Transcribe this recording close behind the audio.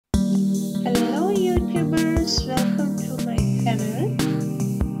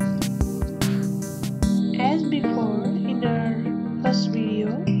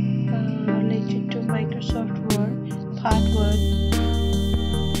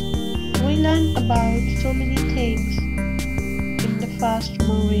we learned about so many things in the fast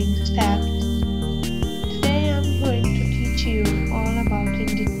moving steps. Today I'm going to teach you all about in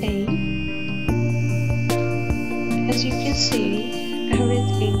detail. As you can see,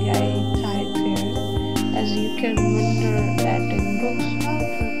 everything I type here. As you can wonder that in books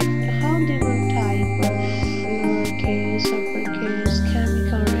how they will type lowercase, uppercase,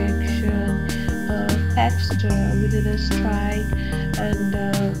 chemical reaction, text within a strike, and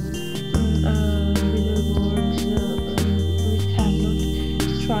middle words which have not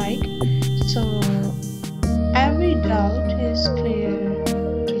strike. So every doubt is clear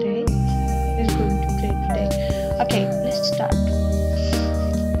today. Is going to clear today. Okay, let's start.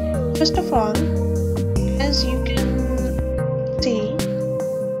 First of all, as you can see,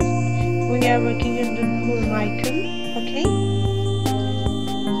 we are working on the home icon. Okay,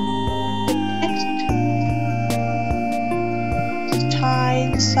 the text,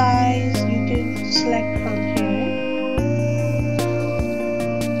 style, size, you can select from here.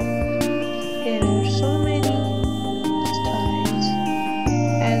 There are so many styles.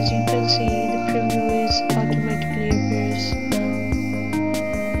 As you can see, the preview is automatically appears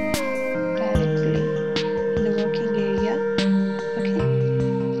directly in the working area. Okay,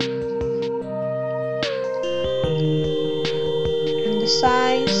 and the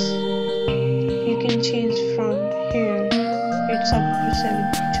size you can change from here. It's up to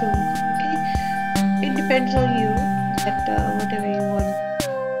 72. Okay, it depends on you that whatever you want.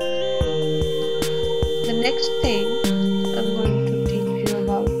 The next thing I'm going to teach you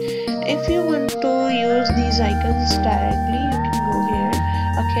about, if you want to use these icons directly, you can go here.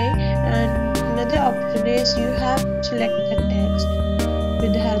 Okay, and another option is you have to select the text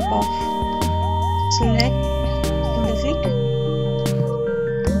with the help of select, single click,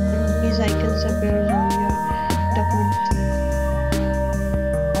 and these icons appear on your document.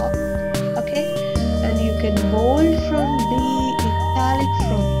 Okay, and you can bold from B, italic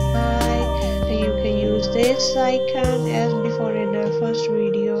from I, and you can use this icon. As before in our first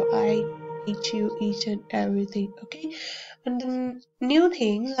video, I teach you each and everything. Okay, and the new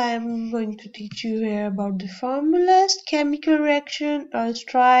things I am going to teach you here about the formulas, chemical reaction,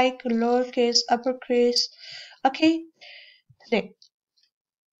 strike, lowercase, uppercase. Okay, today.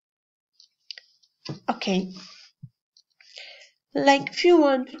 Okay, like if you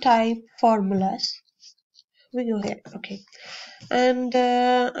want to type formulas, we go here. Okay, and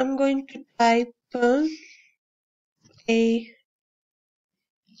I'm going to type A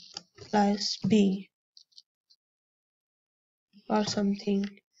plus B or something.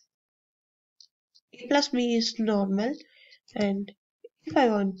 A plus B is normal, and if I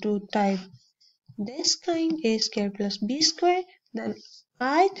want to type this kind, A square plus B square, then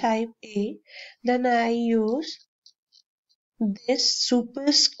I type A, then I use this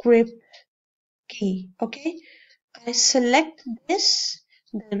superscript key. Okay, I select this,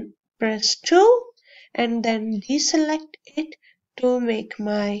 then press 2 and then deselect it to make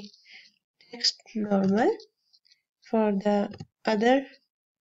my text normal. For the other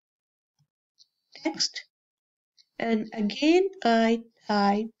text, and again I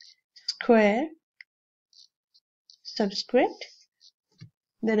type square subscript,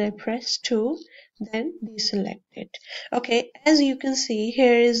 then I press 2, then deselect it. Okay, as you can see,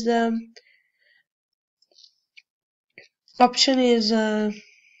 here is the option is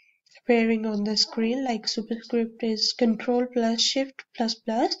appearing on the screen, like superscript is control plus shift plus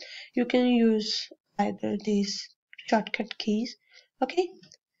plus. You can use either these shortcut keys. Okay,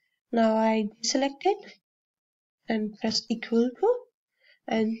 now I deselect it and press equal to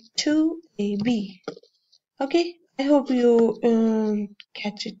and 2AB. Okay, I hope you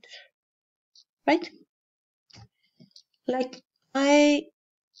catch it, right? Like I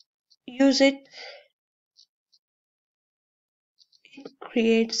use it, it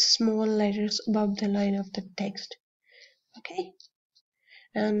creates small letters above the line of the text. Okay,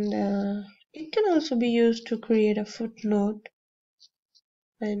 and it can also be used to create a footnote,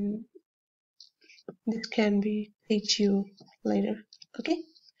 and this can be teach you later. Okay,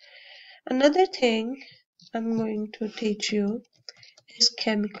 another thing I'm going to teach you is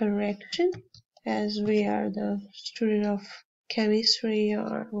chemical reaction, as we are the student of chemistry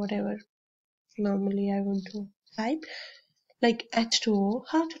or whatever normally I want to type, like H2O.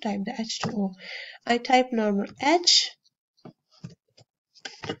 How to type the H2O? I type normal H,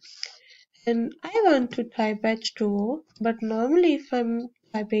 and I want to type H2O, but normally if I'm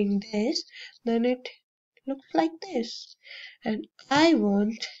typing this, then it looks like this, and I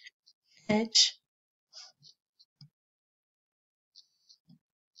want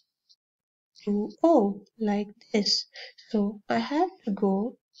H2O like this. So I have to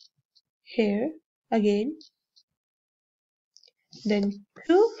go here again, then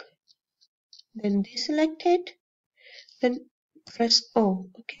 2, then deselect it, then press O,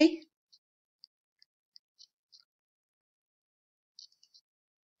 okay?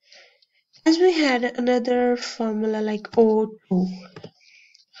 As we had another formula like O2.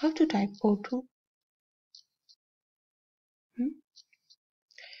 How to type O2?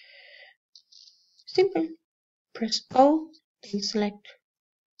 Simple. Press O, then select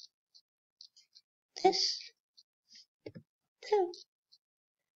this.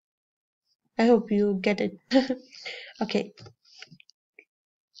 I hope you get it. Okay.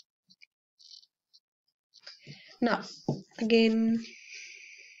 Now, again,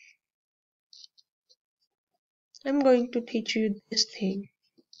 I'm going to teach you this thing.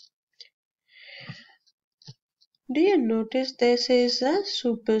 Do you notice this is a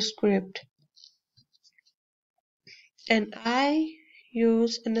superscript? And I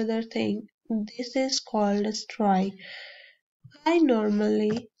use another thing. This is called a strike. I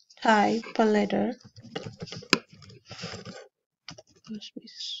normally type a letter.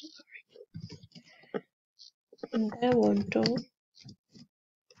 And I want to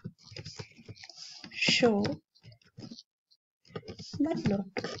show but not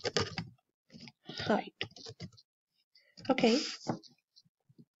hide. Okay.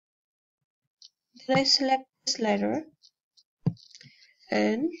 Then I select this letter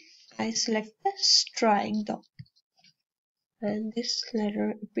and I select the strike dot. And this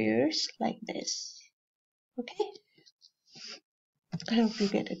letter appears like this. Okay? I hope you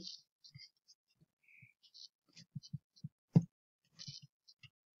get it.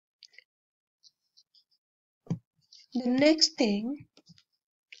 The next thing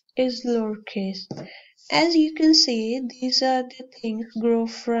is lowercase. As you can see, these are the things: grow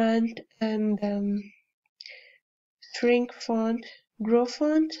font and shrink font, grow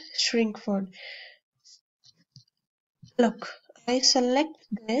font, shrink font. Look, I select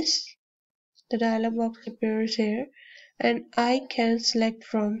this, the dialog box appears here, and I can select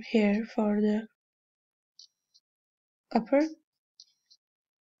from here for the upper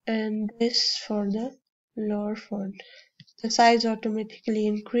and this for the lower font. The size automatically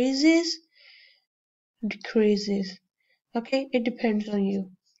increases, decreases. Okay, it depends on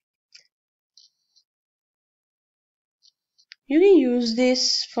you. You can use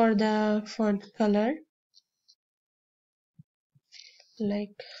this for the font color.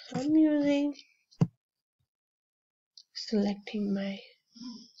 Like I'm using, selecting my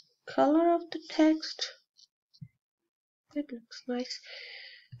color of the text. It looks nice.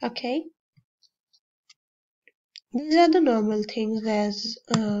 Okay. These are the normal things as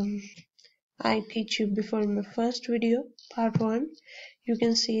I teach you before in my first video, part 1. You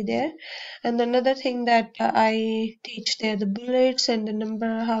can see there. And another thing that I teach there, the bullets and the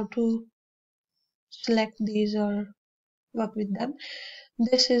number, how to select these or work with them.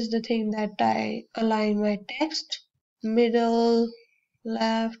 This is the thing that I align my text, middle,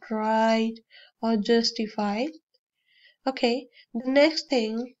 left, right, or justify. Okay, the next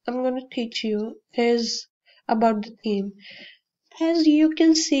thing I'm going to teach you is about the theme. As you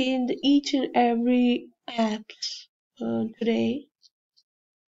can see in each and every apps today,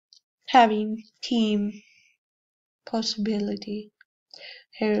 having theme possibility.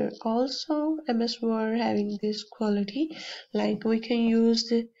 Here also ms-word having this quality, like we can use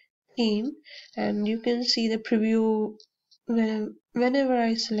the theme and you can see the preview whenever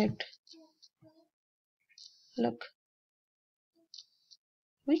I select. Look,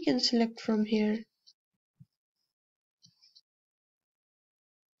 we can select from here.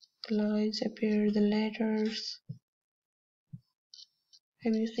 The lines appear, the letters.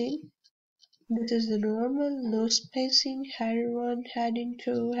 Have you seen? This is the normal, no spacing, header 1, heading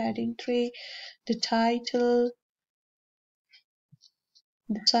 2, heading 3, the title,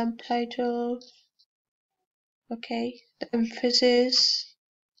 the subtitle, okay, the emphasis,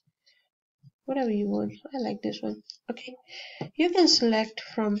 whatever you want. I like this one. Okay, you can select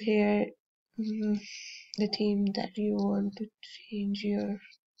from here the theme that you want to change your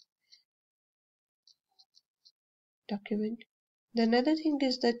document. The another thing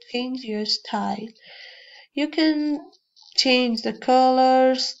is that change your style. You can change the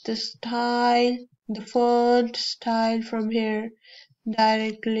colors, the style, the font style from here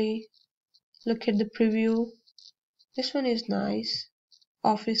directly. Look at the preview. This one is nice.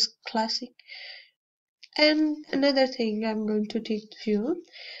 Office Classic. And another thing I'm going to teach you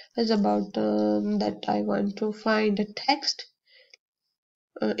is about that I want to find a text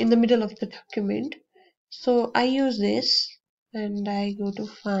in the middle of the document. So I use this and I go to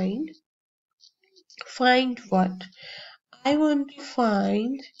find. Find what? I want to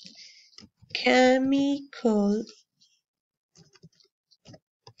find chemical.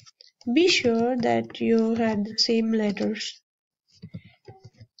 Be sure that you had the same letters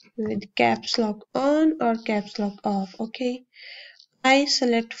with caps lock on or caps lock off. Okay, I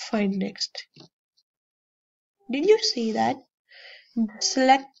select find next. Did you see that? The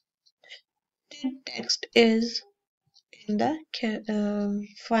selected text is in the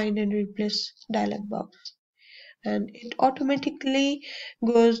find and replace dialog box, and it automatically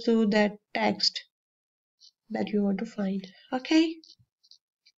goes to that text that you want to find. Okay,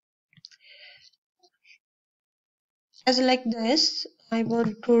 as like this, I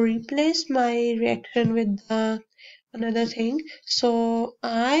want to replace my reaction with another thing, so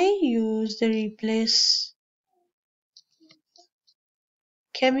I use the replace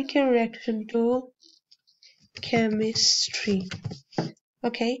chemical reaction to chemistry.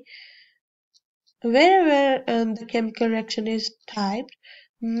 Okay, wherever the chemical reaction is typed,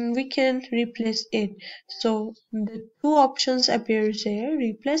 we can replace it. So the two options appears here,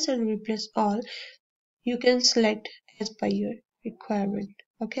 replace and replace all. You can select as per your requirement.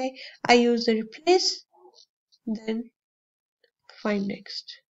 Okay, I use the replace, then find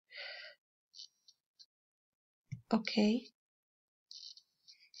next. Okay,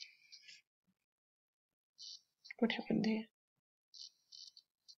 what happened there?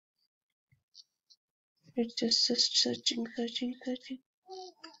 It's just searching.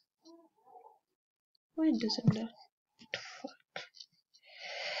 Why doesn't that?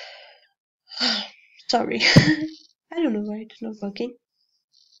 Sorry. I don't know why it's not working.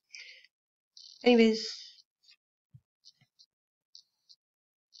 Anyways,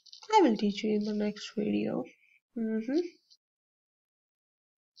 I will teach you in the next video.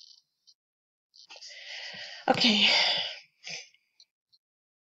 Okay.